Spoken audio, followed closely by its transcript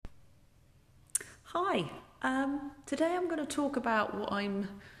Hi, today I'm going to talk about what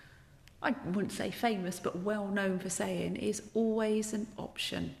I wouldn't say famous, but well known for saying is always an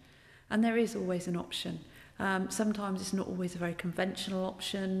option. And there is always an option. Sometimes it's not always a very conventional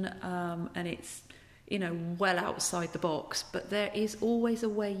option, and it's, well outside the box, but there is always a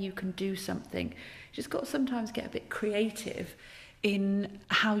way you can do something. You just got to sometimes get a bit creative in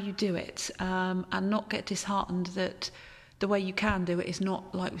how you do it, and not get disheartened that the way you can do it is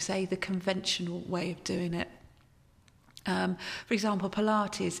not, like we say, the conventional way of doing it. For example,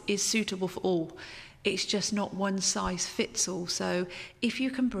 Pilates is suitable for all. It's just not one size fits all. So if you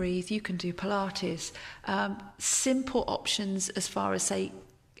can breathe, you can do Pilates. Simple options as far as, say,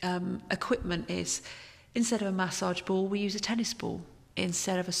 equipment is. Instead of a massage ball, we use a tennis ball.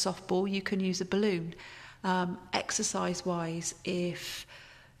 Instead of a softball, you can use a balloon. Exercise-wise, if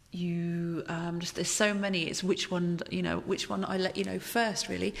you there's so many, it's which one I let you know first,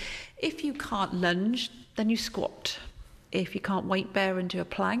 really. If you can't lunge, then you squat. If you can't weight bear and do a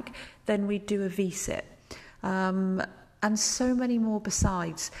plank, then we do a V-sit, and so many more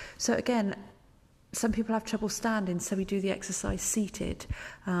besides. So again, some people have trouble standing, so we do the exercise seated.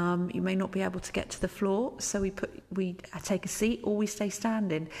 You may not be able to get to the floor, so we take a seat or we stay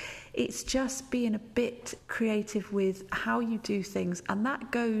standing. It's just being a bit creative with how you do things, and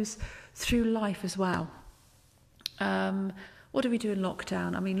that goes through life as well. What do we do in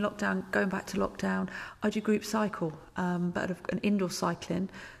lockdown? I mean, going back to lockdown, I do group cycle, but an indoor cycling,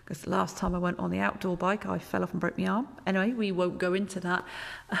 because the last time I went on the outdoor bike, I fell off and broke my arm. Anyway, we won't go into that.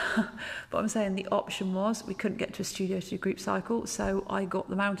 But I'm saying the option was we couldn't get to a studio to do group cycle, so I got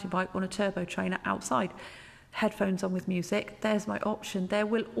the mountain bike on a turbo trainer outside. Headphones on with music. There's my option. There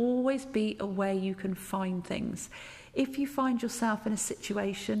will always be a way you can find things. If you find yourself in a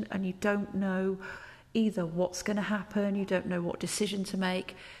situation and you don't know either what's going to happen, you don't know what decision to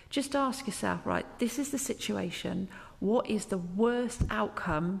make, just ask yourself, right, this is the situation. What is the worst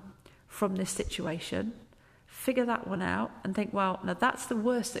outcome from this situation? Figure that one out and think, well, now that's the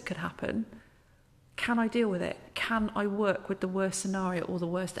worst that could happen. Can I deal with it? Can I work with the worst scenario or the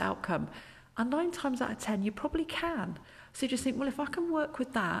worst outcome? And 9 times out of 10, you probably can. So you just think, well, if I can work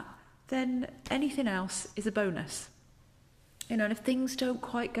with that, then anything else is a bonus. And if things don't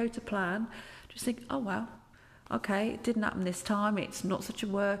quite go to plan, just think, oh, well, okay, it didn't happen this time. It's not such a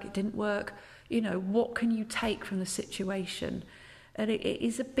work. It didn't work. What can you take from the situation? And it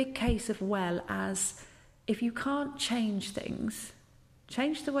is a big case of, well, as if you can't change things,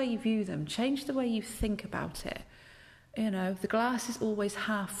 change the way you view them, change the way you think about it. The glass is always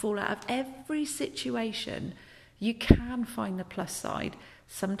half full. Out of every situation, you can find the plus side.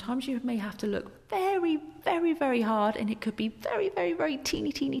 Sometimes you may have to look very, very, very hard, and it could be very, very, very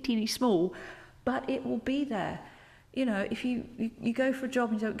teeny small, but it will be there. If you go for a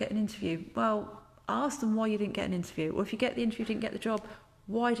job and you don't get an interview, well, ask them why you didn't get an interview. Or if you get the interview, didn't get the job,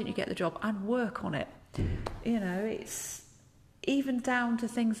 why didn't you get the job? And work on it. It's even down to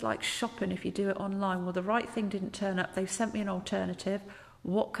things like shopping. If you do it online, well, the right thing didn't turn up. They've sent me an alternative.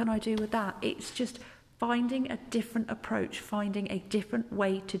 What can I do with that? It's just finding a different approach, finding a different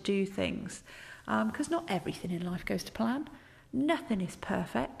way to do things. Because not everything in life goes to plan. Nothing is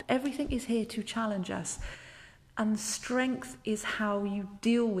perfect. Everything is here to challenge us. And strength is how you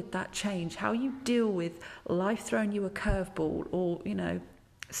deal with that change, how you deal with life throwing you a curveball or,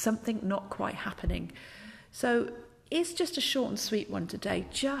 something not quite happening. So it's just a short and sweet one today.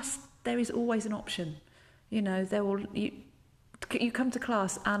 There is always an option. You come to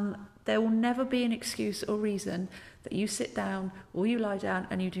class and there will never be an excuse or reason that you sit down or you lie down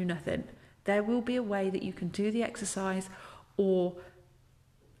and you do nothing. There will be a way that you can do the exercise or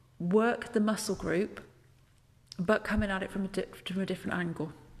work the muscle group, but coming at it from a different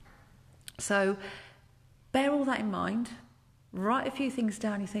angle. So bear all that in mind. Write a few things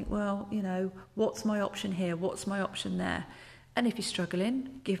down. You think, well, what's my option here? What's my option there? And if you're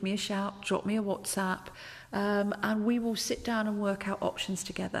struggling, give me a shout, drop me a WhatsApp, and we will sit down and work out options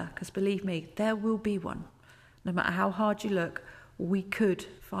together. Because believe me, there will be one. No matter how hard you look, we could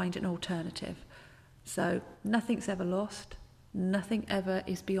find an alternative. So nothing's ever lost. Nothing ever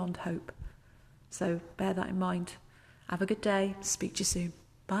is beyond hope. So bear that in mind. Have a good day. Speak to you soon.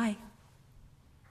 Bye.